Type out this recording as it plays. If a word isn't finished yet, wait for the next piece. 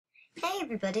Hey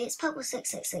everybody, it's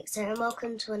Purple666 here and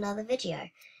welcome to another video.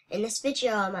 In this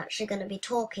video I'm actually going to be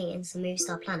talking in some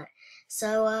MovieStarPlanet.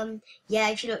 So yeah,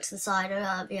 if you look to the side, I don't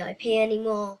have VIP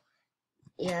anymore.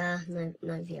 Yeah, no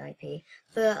VIP.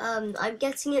 But I'm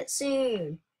getting it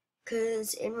soon.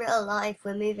 Because in real life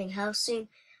we're moving house soon.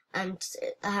 And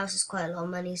a house is quite a lot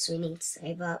of money, so we need to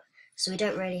save up. So we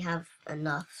don't really have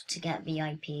enough to get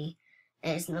VIP. It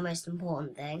isn't the most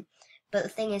important thing. But the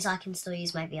thing is, I can still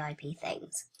use my VIP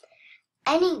things.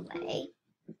 Anyway,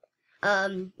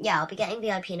 yeah, I'll be getting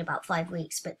VIP in about 5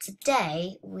 weeks, but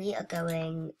today we are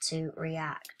going to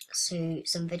react to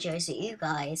some videos that you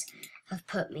guys have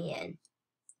put me in.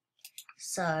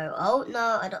 So, oh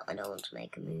no, I don't want to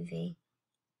make a movie.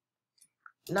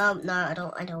 No, I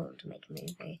don't want to make a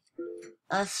movie.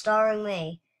 Starring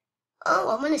me.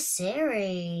 Oh, I'm in a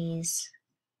series.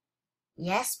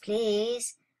 Yes,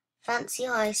 please. Fancy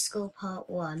High School Part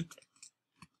 1.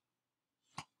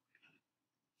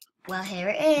 Well, here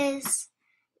it is.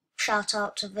 Shout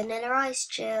out to Vanilla Ice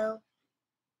Chill.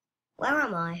 Where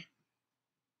am I?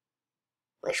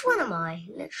 Which one am I,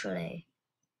 literally?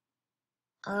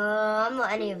 I'm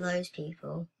not any of those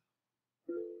people.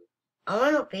 I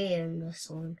might not be in this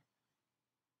one.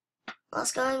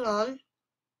 What's going on?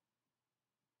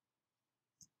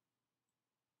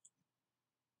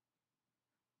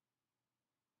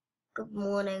 Good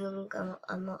morning,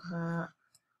 I'm not her.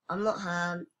 I'm not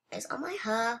her. Am I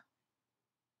her?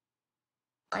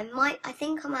 I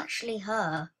think I'm actually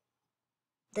her.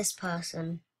 This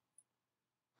person.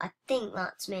 I think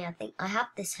that's me. I think I have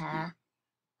this hair.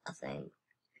 I think.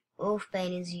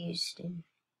 Wolfbane is used in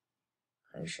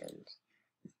potions.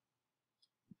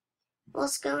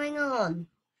 What's going on?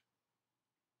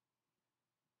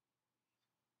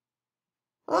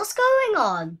 What's going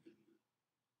on?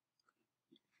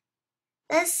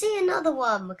 Let's see another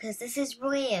one because this is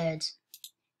weird.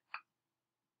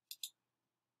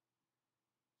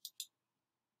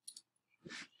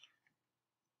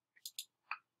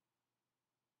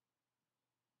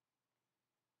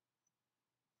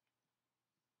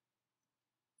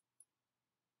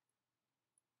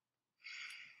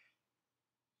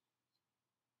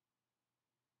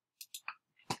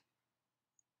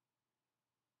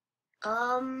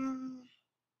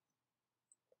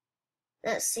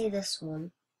 Let's see this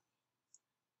one.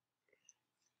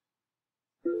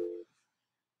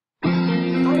 Oh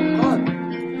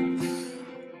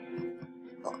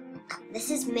god. This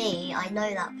is me, I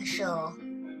know that for sure.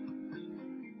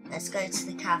 Let's go to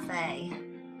the cafe.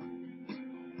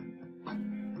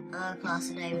 Class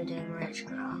today we're doing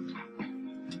Ridgecraft.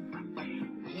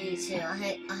 Me too, I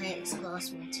hate this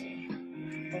class, me too.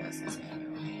 I think that's the same.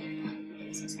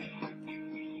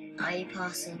 Are you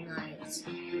passing nights?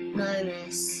 No,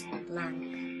 miss.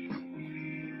 Blank.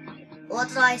 What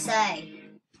did I say?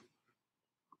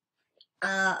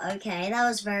 Okay, that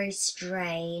was very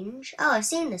strange. Oh, I've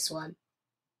seen this one.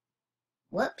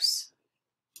 Whoops.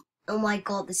 Oh my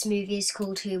god, this movie is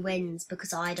called Who Wins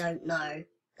because I don't know.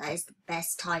 That is the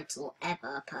best title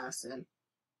ever, person.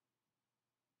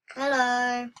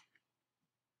 Hello.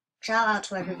 Shout out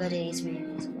to everybody whose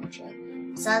movies I'm watching.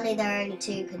 Sadly, there are only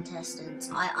 2 contestants.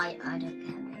 I don't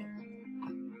care, mate.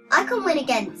 I can win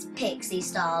against Pixie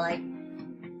Star, like...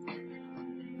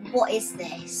 What is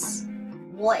this?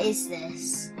 What is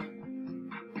this?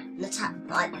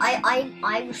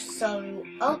 I was so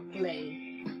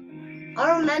ugly.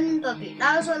 I remember,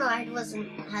 that was when I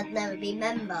had never been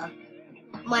member.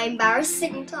 My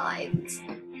embarrassing times.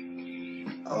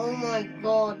 Oh my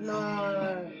god,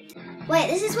 no. Wait,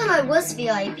 this is when I was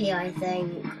VIP, I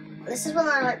think. This is when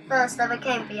I first ever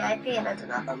came VIP and I didn't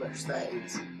have that much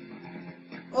things.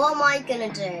 What am I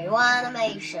gonna do? What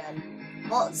animation?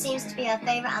 What seems to be her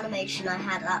favourite animation I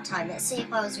had at that time? Let's see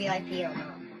if I was VIP or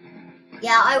not.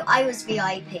 Yeah, I was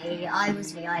VIP. I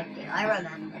was VIP. I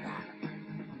remember that.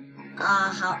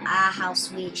 How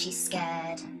sweet. She's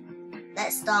scared.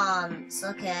 Let's dance.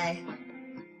 Okay.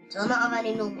 Do I not have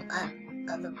any normal...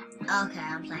 okay,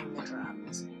 I'm playing the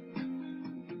drums.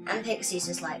 And Pixie's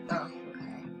just like, oh,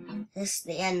 okay. This is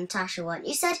the end Tasha won.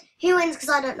 You said, who wins? Because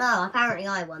I don't know. Apparently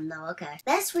I won, though. Okay.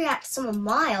 Let's react to some of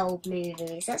my old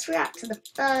movies. Let's react to the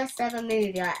first ever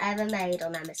movie I ever made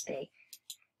on MSP.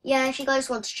 Yeah, if you guys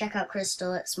want to check out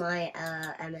Crystal, it's my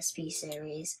MSP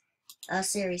series.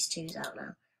 Series 2's out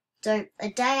now. A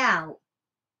Day Out.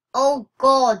 Oh,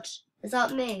 God. Is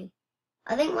that me?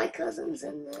 I think my cousin's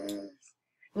in this.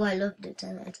 Oh, I loved it.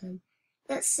 10 out of 10.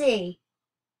 Let's see.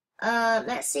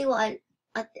 Let's see what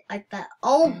I bet.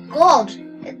 Oh, God.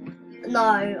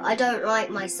 No, I don't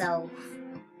like myself.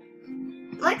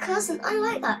 My cousin, I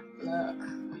like that look.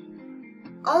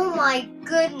 Oh, my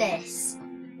goodness.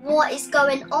 What is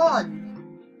going on?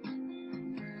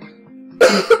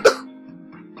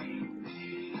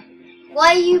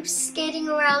 Why are you skating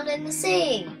around in the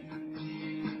sea?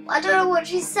 I don't know what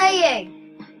she's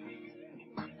saying.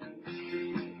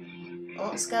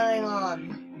 What's going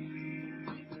on?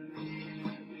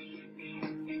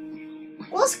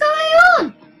 What's going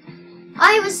on?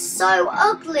 I was so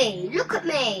ugly. Look at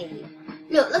me.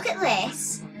 Look at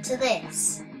this to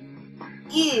this.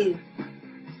 You.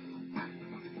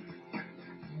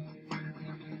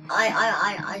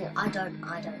 I don't know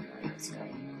what's going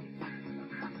on.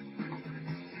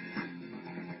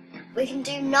 We can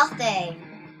do nothing.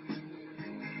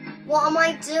 What am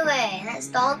I doing? Let's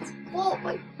dance. What am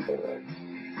I doing?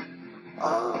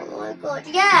 Oh my god.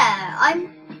 Yeah,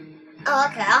 oh,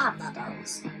 okay, I'll have that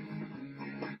dance.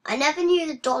 I never knew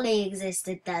the dolly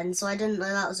existed then, so I didn't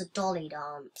know that was a dolly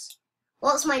dance.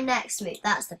 What's my next move?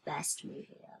 That's the best movie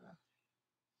ever.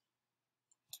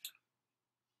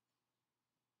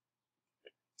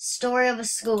 Story of a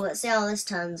school. Let's see how this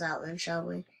turns out then, shall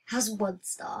we? Has 1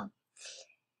 star.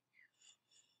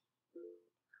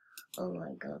 Oh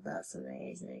my god, that's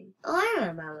amazing. Oh, I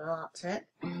remember Arctic.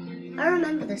 I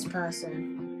remember this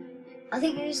person. I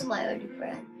think these are my only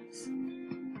friends.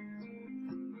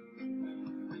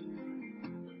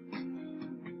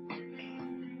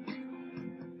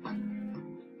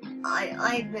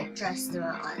 I dressed them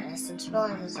out like this, and to be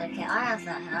honest, okay, I have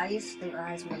that hair. I used to think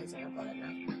that was amazing. I've got it now.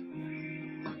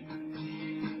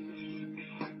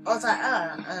 I was like,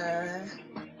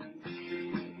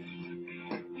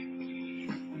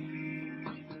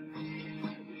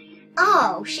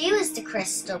 oh, she was the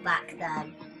Crystal back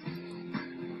then.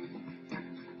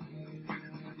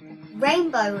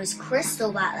 Rainbow was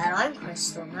Crystal back then. I'm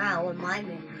Crystal now in my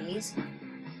movies.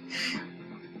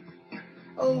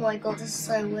 Oh my god, this is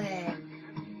so weird.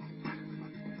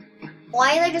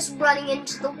 Why are they just running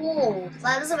into the wall?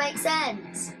 That doesn't make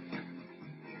sense.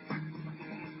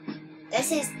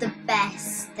 This is the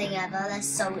best thing ever. They're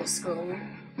so at school.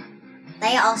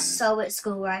 They are so at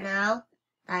school right now.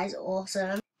 That is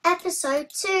awesome. Episode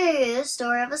 2, the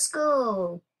story of a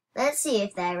school. Let's see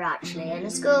if they're actually in a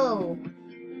school.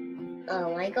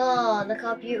 Oh my god, look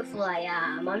how beautiful I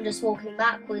am. I'm just walking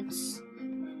backwards.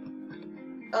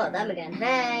 Oh, them again.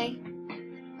 Hey.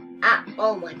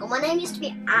 Oh my god, my name used to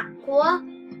be Aqua.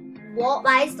 What?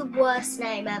 That is the worst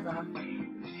name ever.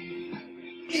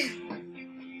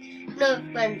 No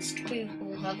offense to people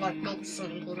who have like dog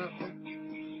son called Aqua.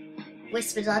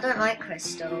 Whispers, I don't like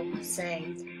Crystal.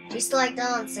 Sings. Do you still like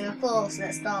dancing? Of course,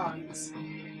 let's dance.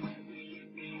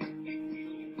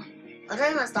 I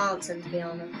don't like dancing, to be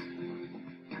honest.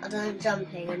 I don't like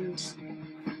jumping and...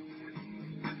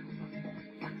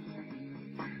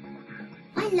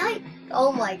 I like...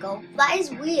 Oh my god, that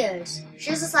is weird.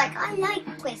 She was just like, I like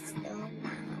Crystal now.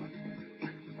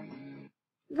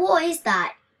 What is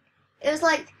that? It was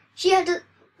like, she had to,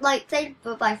 like, say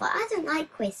goodbye, like, I don't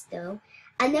like Crystal.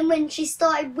 And then when she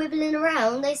started wibbling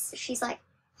around, she's like,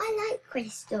 I like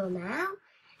Crystal now.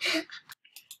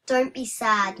 Don't be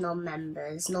sad,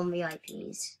 non-members,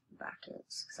 non-VIPs,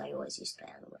 brackets, because I always used to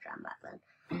play Animal Jam back then.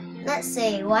 Let's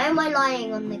see, why am I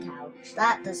lying on the couch?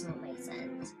 That does not make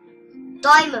sense.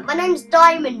 Diamond, my name's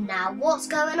Diamond now, what's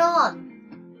going on?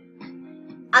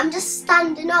 I'm just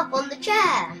standing up on the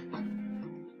chair.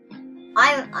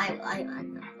 I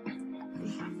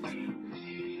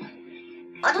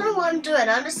don't know what I'm doing,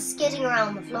 I'm just skidding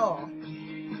around the floor.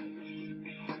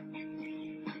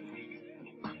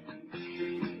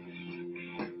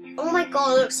 Oh my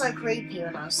god, it looks so creepy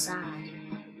when I was sad.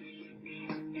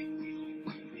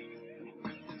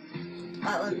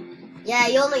 Yeah,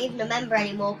 you're not even a member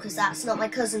anymore because that's not my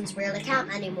cousin's real account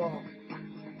anymore.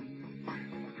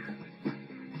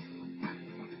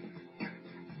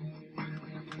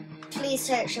 Please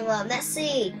text your mum. Let's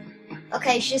see.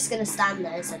 Okay, she's just gonna stand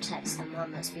there, so text her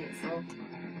mum. That's beautiful.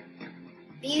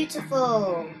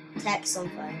 Beautiful. Text on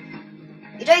phone.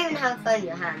 You don't even have a phone in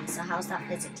your hand, so how's that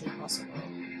physically possible?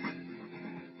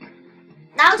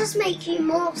 That'll just make you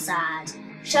more sad,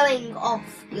 showing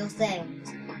off your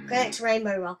things. Credit to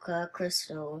Rainbow Rocker,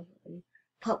 Crystal, and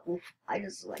Pup Wolf. I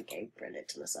just like gave credit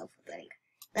to myself, I think.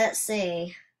 Let's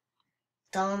see.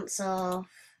 Dance off.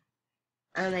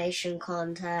 Animation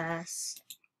contest.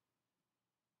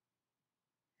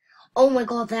 Oh my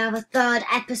god, they have a 3rd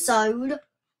episode.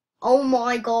 Oh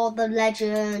my god, the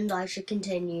legend. I should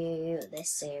continue this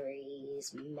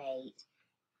series, mate.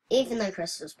 Even though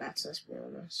Crystal's better, let's be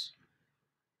honest.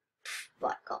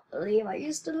 But I can't believe I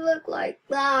used to look like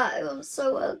that. It was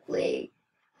so ugly.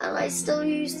 And I still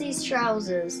use these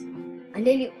trousers. I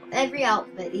nearly every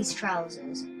outfit, these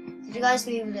trousers. Did you guys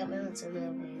leave a little bit of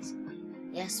please?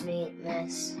 Yes,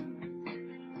 miss.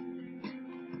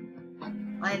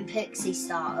 I'm Pixie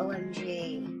Star,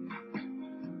 OMG.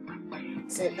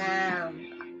 Sit down.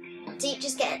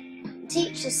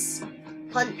 Teacher's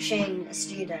punching a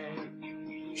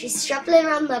student. She's shuffling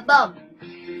around the bum.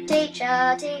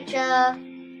 Teacher.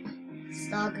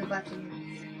 Star, go back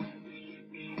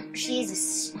in. She's a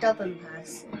stubborn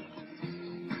person.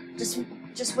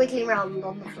 Just wiggling around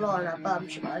on the floor on her bum,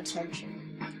 she got attention.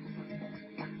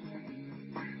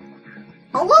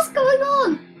 Oh, what's going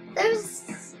on?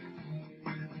 There's...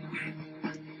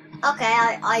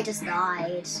 Okay, I just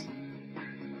died.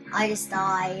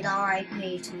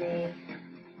 R.I.P. to me.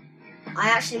 I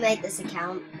actually made this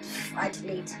account. I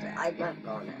deleted it. I won't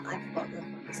go on it. I forgot the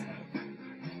name.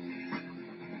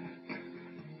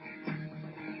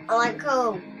 I like,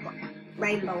 cool.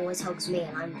 Rainbow always hugs me,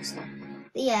 and I'm just like,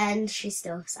 the end. She's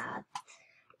still sad.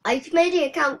 I've made an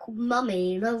account called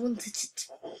Mummy, and I wanted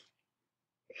to.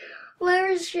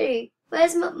 Where is she?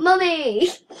 Where's Mummy?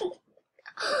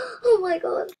 Oh my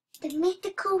god. The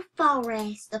mythical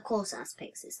forest. Of course, that's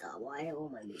Pixie Star. Why all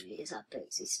my movies have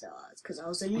Pixie Stars? Because I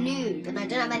was a noob and I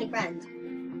don't have any friends.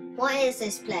 What is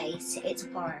this place? It's a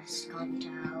forest. Can't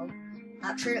tell.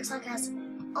 That tree looks like it has.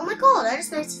 Oh my god! I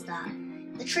just noticed that.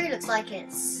 The tree looks like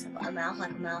it's a mouth,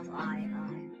 eye.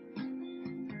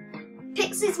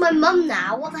 Pixie's my mum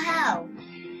now. What the hell?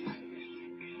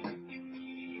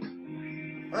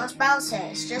 That's about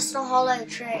it. It's just a hollow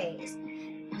tree.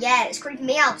 Yeah, it's creeping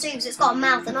me out too because it's got a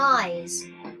mouth and eyes.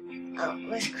 Oh,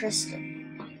 where's Crystal?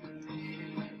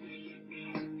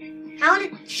 How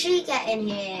did she get in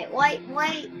here? Wait.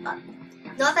 No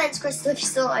offense, Crystal, if you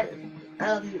still like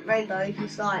Rainbow, if you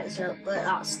still like this look, but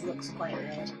that looks quite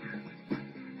weird.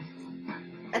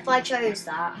 If I chose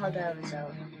that, how dare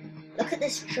myself? Look at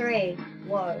this tree.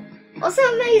 Whoa. What's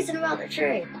so amazing about the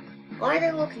tree? Why are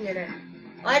they walking in it?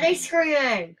 Why are they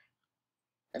screaming?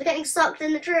 Are they getting sucked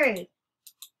in the tree?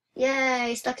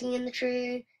 Yay, stucking in the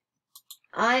tree.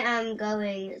 I am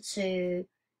going to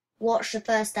watch the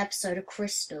first episode of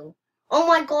Crystal. Oh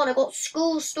my god, I got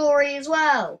School Story as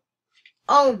well.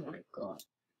 Oh my god.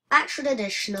 Back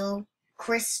traditional,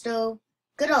 Crystal,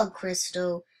 good old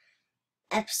Crystal,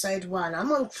 episode 1.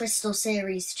 I'm on Crystal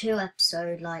series 2,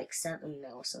 episode like 7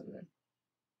 now or something.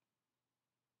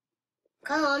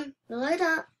 Come on, load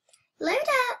up,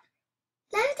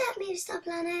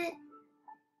 MovieStarPlanet.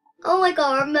 Oh my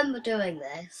god, I remember doing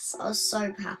this. I was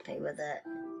so happy with it.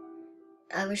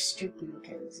 I wish stupid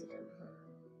Mackenzie didn't.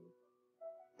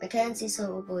 Mackenzie's a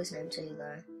little boy's name too,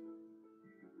 though.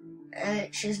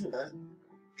 She's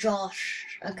Josh,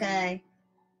 okay.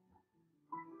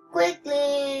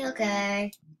 Quickly,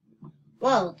 okay.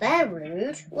 Well, they're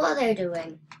rude. What are they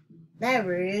doing? They're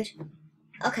rude.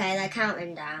 Okay, they're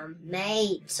counting down.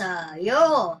 Mate,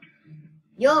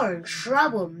 you're in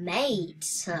trouble,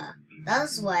 mate.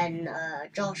 That's when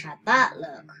Josh had that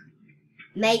look.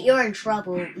 Mate, you're in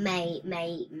trouble. Mate,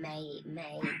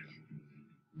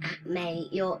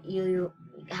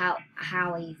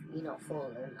 how are you not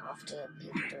falling after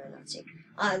people doing that to you?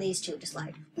 Oh, these two just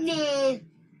like, nah.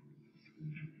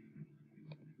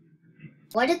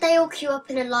 Why did they all queue up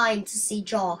in a line to see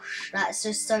Josh? That's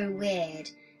just so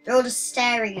weird. They're all just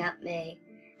staring at me.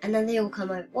 And then they all come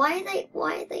over. Why are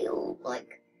they all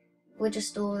like, we're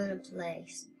just all in a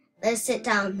place? They sit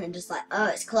down and just like, oh,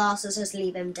 it's class, let's just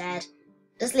leave him dead.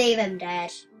 Just leave him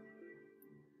dead.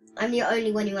 I'm the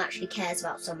only one who actually cares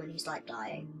about someone who's like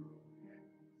dying.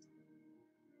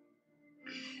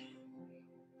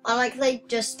 I like they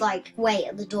just like wait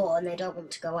at the door and they don't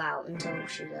want to go out until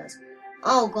she does.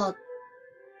 Oh god.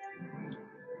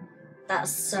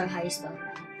 That's so how you spell.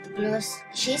 The bluest.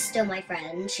 She's still my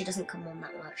friend. She doesn't come on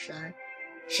that much though.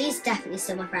 She's definitely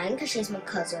still my friend because she's my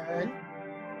cousin.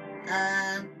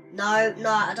 No, I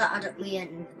don't. Me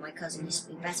and my cousin used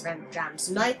to be best friend with Jams.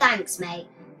 No thanks, mate.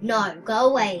 No, go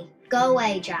away,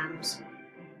 Jams.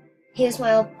 He was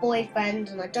my old boyfriend,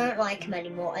 and I don't like him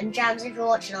anymore. And Jams, if you're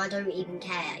watching, I don't even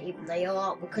care, even though you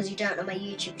are, because you don't know my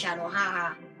YouTube channel.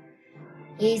 Haha.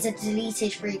 He's a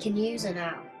deleted freaking user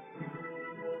now.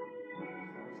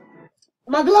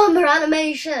 My Blumber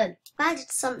animation! I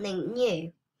added something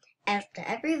new. After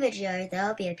every video, there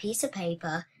will be a piece of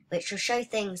paper which will show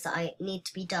things that I need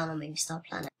to be done on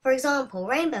MovieStarPlanet. For example,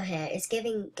 Rainbow here is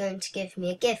going to give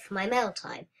me a gift for my mail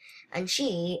time, and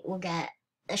she will get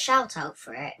a shout out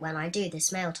for it when I do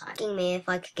this mail time. Asking me if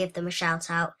I could give them a shout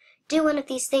out, do one of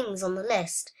these things on the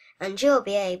list, and you'll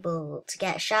be able to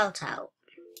get a shout out.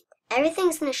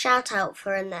 Everything's in a shout out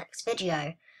for a next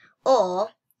video, or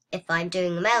if I'm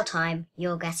doing the mail time,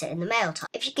 you'll get it in the mail time.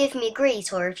 If you give me a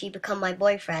greet or if you become my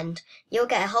boyfriend, you'll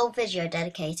get a whole video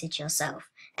dedicated to yourself.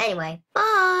 Anyway,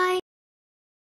 bye!